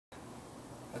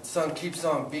That sun keeps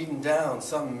on beating down,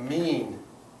 something mean.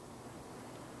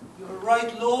 You're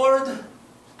right, Lord.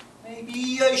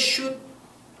 Maybe I should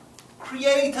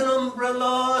create an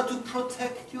umbrella to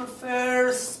protect your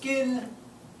fair skin.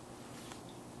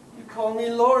 You call me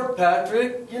Lord,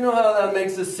 Patrick. You know how that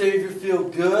makes the Savior feel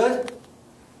good.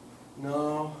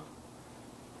 No,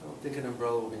 I don't think an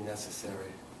umbrella will be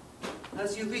necessary.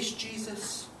 As you wish,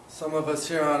 Jesus. Some of us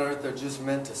here on earth are just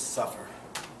meant to suffer.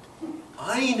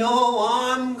 I know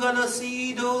I'm gonna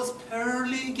see those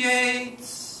pearly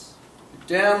gates.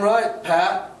 You're damn right,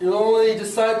 Pat. You're the only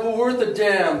disciple worth a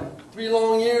damn. 3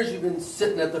 long years you've been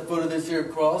sitting at the foot of this here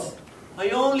cross. I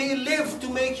only live to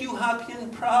make you happy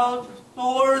and proud,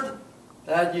 Lord.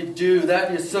 That you do.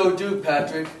 That you so do,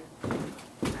 Patrick.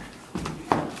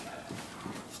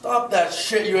 Stop that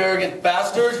shit, you arrogant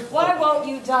bastard. Why won't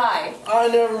you die? I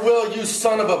never will, you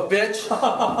son of a bitch.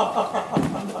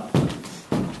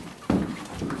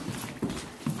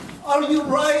 Are you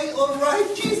right, all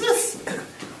right, Jesus?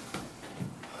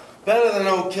 Better than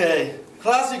okay.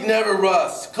 Classic never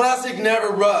rusts. Classic never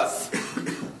rusts.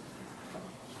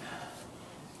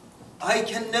 I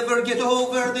can never get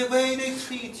over the way they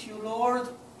treat you, Lord.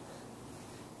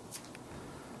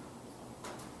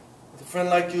 With a friend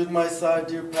like you at my side,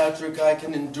 dear Patrick, I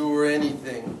can endure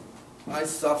anything. I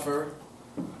suffer.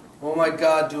 Oh my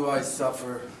God, do I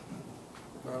suffer.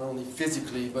 Not only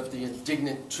physically, but the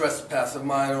indignant trespass of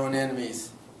mine own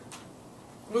enemies.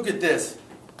 Look at this.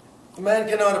 A man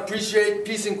cannot appreciate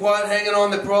peace and quiet hanging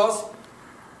on the cross.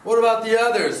 What about the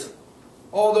others?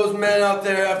 All those men out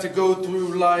there have to go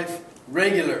through life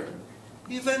regular.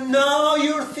 Even now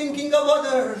you're thinking of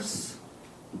others.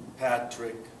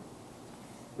 Patrick,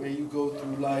 where you go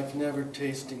through life never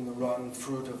tasting the rotten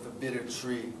fruit of the bitter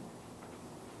tree.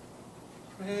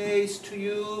 Praise to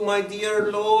you, my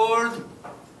dear Lord,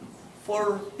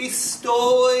 for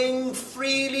bestowing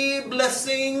freely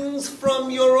blessings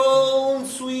from your own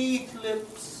sweet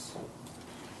lips.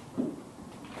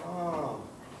 Oh,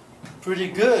 pretty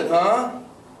good, huh?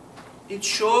 It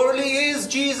surely is,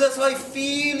 Jesus. I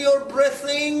feel your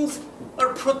breathings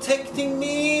are protecting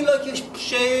me like a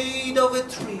shade of a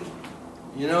tree.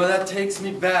 You know, that takes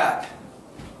me back.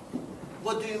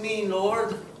 What do you mean,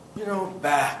 Lord? You know,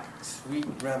 back. Sweet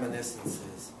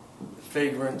reminiscences. The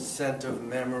fragrant scent of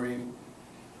memory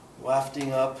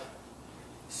wafting up.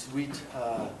 Sweet,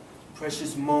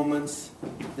 precious moments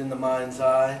in the mind's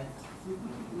eye.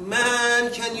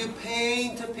 Man, can you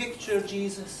paint a picture,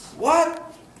 Jesus?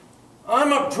 What?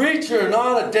 I'm a preacher,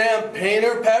 not a damn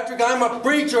painter, Patrick. I'm a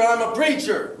preacher. I'm a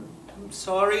preacher. I'm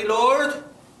sorry, Lord.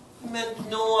 I meant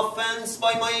no offense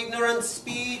by my ignorant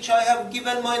speech. I have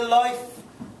given my life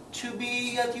to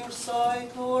be at your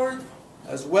side, Lord.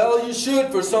 As well you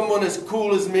should for someone as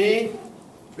cool as me.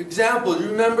 For example, you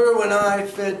remember when I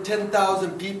fed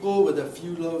 10,000 people with a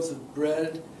few loaves of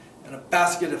bread and a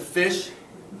basket of fish?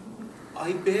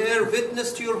 I bear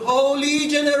witness to your holy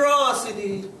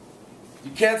generosity.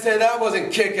 You can't say that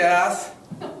wasn't kick-ass.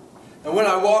 And when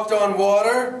I walked on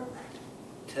water?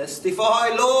 Testify,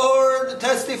 Lord,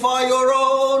 testify your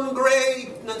own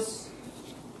greatness.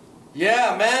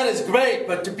 Yeah, man is great,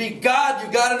 but to be God,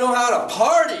 you gotta know how to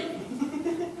party.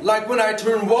 Like when I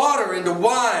turned water into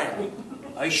wine.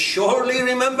 I surely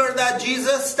remember that,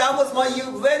 Jesus. That was my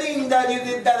wedding that you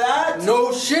did that at.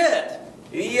 No shit.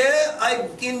 Yeah,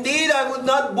 indeed, I would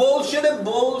not bullshit a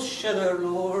bullshitter,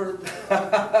 Lord.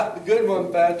 Good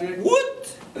one, Patrick.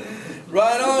 What?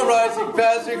 Right on, Rising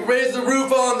Patrick. Raise the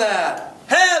roof on that.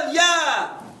 Hell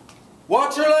yeah!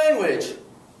 Watch your language.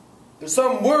 There's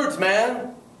some words,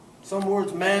 man. Some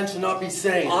words man should not be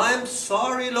saying. I'm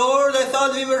sorry, Lord. I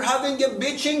thought we were having a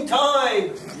bitching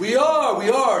time. We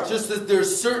are. Just that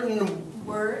there's certain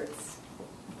Words?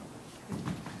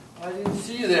 I didn't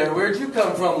see you there. Where'd you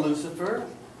come from, Lucifer?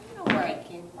 You know where I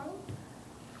came from.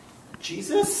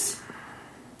 Jesus?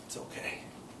 It's okay.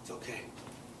 It's okay.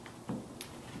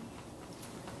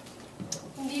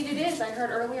 Indeed it is. I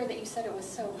heard earlier that you said it was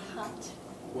so hot.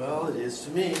 Well, it is to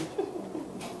me.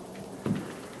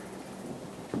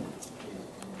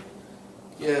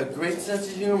 Yeah, great sense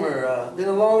of humor. Been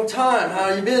a long time. How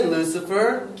you been,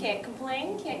 Lucifer? Can't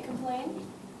complain, can't complain.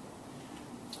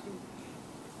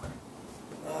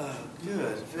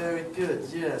 Good, very good.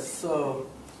 Yes, so,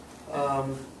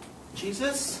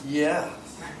 Jesus? yeah.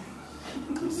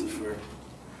 Lucifer.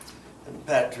 And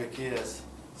Patrick, yes.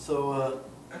 So,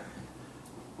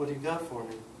 what do you got for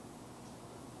me?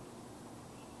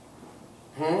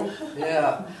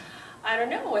 Yeah. I don't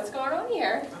know. What's going on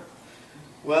here?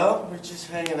 Well, we're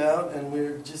just hanging out, and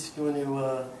we're just going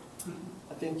to,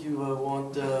 I think you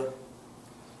want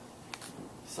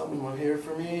something here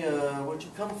for me. What'd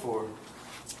you come for?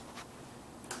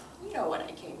 You know what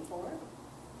I came for.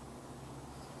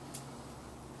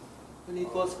 And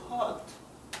it was hot.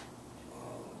 Oh,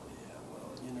 yeah,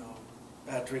 well, you know,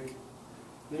 Patrick,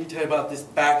 let me tell you about this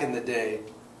back in the day.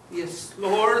 Yes,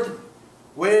 Lord.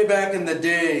 Way back in the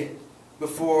day,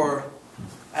 before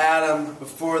Adam,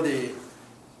 before the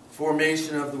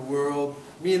formation of the world.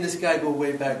 Me and this guy go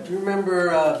way back. Do you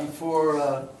remember before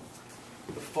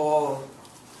the fall,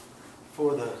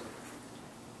 before the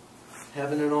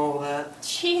heaven and all that?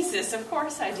 Jesus, of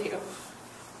course I do.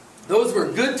 Those were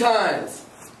good times.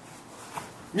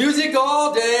 Music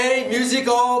all day, music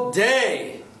all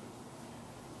day.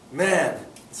 Man,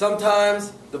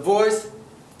 sometimes the voice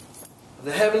of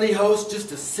the heavenly host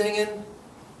just a singing.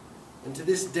 And to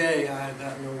this day, I've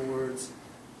got no words.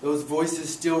 Those voices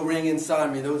still ring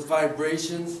inside me. Those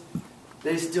vibrations,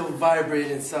 they still vibrate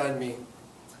inside me.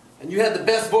 And you had the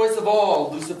best voice of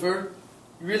all, Lucifer.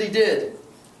 You really did.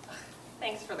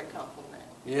 Thanks for the compliment.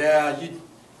 Yeah,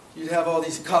 you'd have all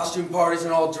these costume parties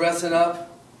and all dressing up.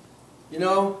 You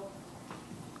know,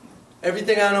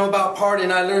 everything I know about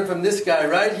partying I learned from this guy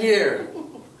right here.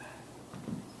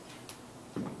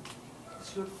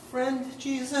 Is your friend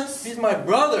Jesus? He's my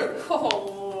brother.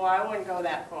 Oh, I wouldn't go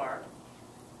that far.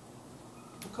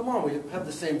 Come on, we have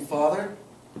the same father.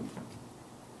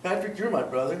 Patrick, you're my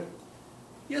brother.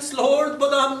 Yes, Lord,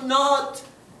 but I'm not.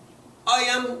 I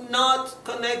am not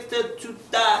connected to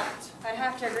that. I'd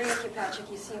have to agree with you, Patrick.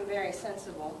 You seem very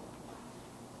sensible.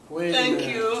 Wait Thank a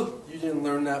minute. you. You didn't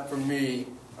learn that from me.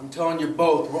 I'm telling you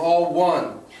both, we're all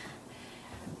one.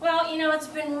 Well, you know, it's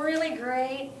been really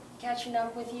great catching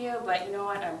up with you, but you know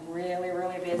what? I'm really,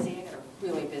 really busy. I got a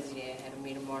really busy day ahead of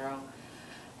me tomorrow.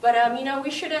 But, you know, we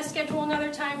should schedule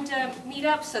another time to meet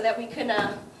up so that we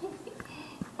can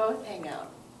both hang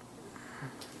out.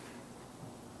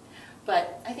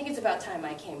 But I think it's about time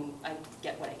I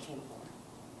get what I came for.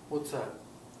 What's that?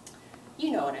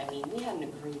 You know what I mean. We had an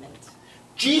agreement.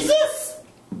 Jesus?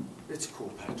 It's cool,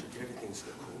 Patrick. Everything's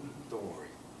cool. Don't worry.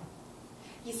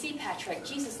 You see, Patrick,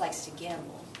 Jesus likes to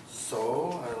gamble.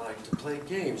 So, I like to play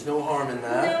games. No harm in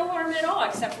that. No harm at all,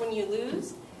 except when you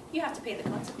lose, you have to pay the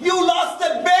consequences. You lost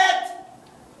a bet!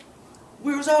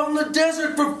 We was out in the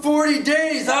desert for 40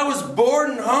 days. I was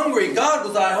bored and hungry. God,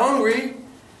 was I hungry.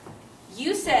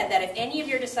 You said that if any of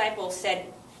your disciples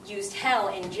used hell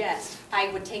in jest,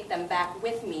 I would take them back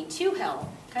with me to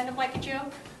hell. Kind of like a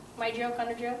joke? My joke on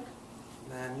a joke?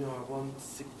 Man, you are one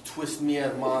sick twist me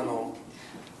hermano.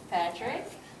 Patrick?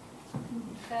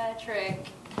 Patrick,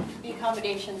 the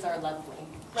accommodations are lovely.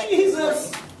 Like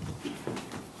Jesus!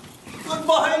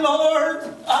 Goodbye,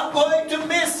 Lord! I'm going to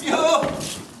miss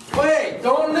you! Wait,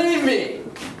 don't leave me!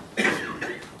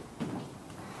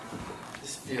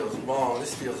 This feels wrong.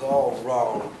 This feels all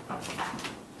wrong.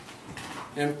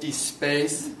 Empty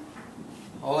space.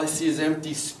 All I see is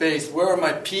empty space. Where are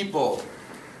my people?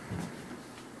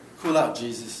 Cool out,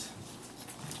 Jesus.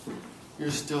 You're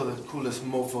still the coolest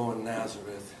mofo in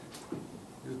Nazareth.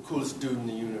 You're the coolest dude in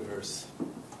the universe.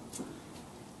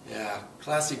 Yeah,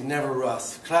 classic never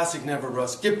rust. Classic never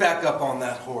rust. Get back up on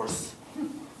that horse.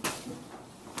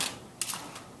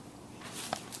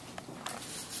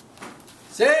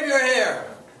 Savior here!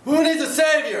 Who needs a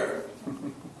savior?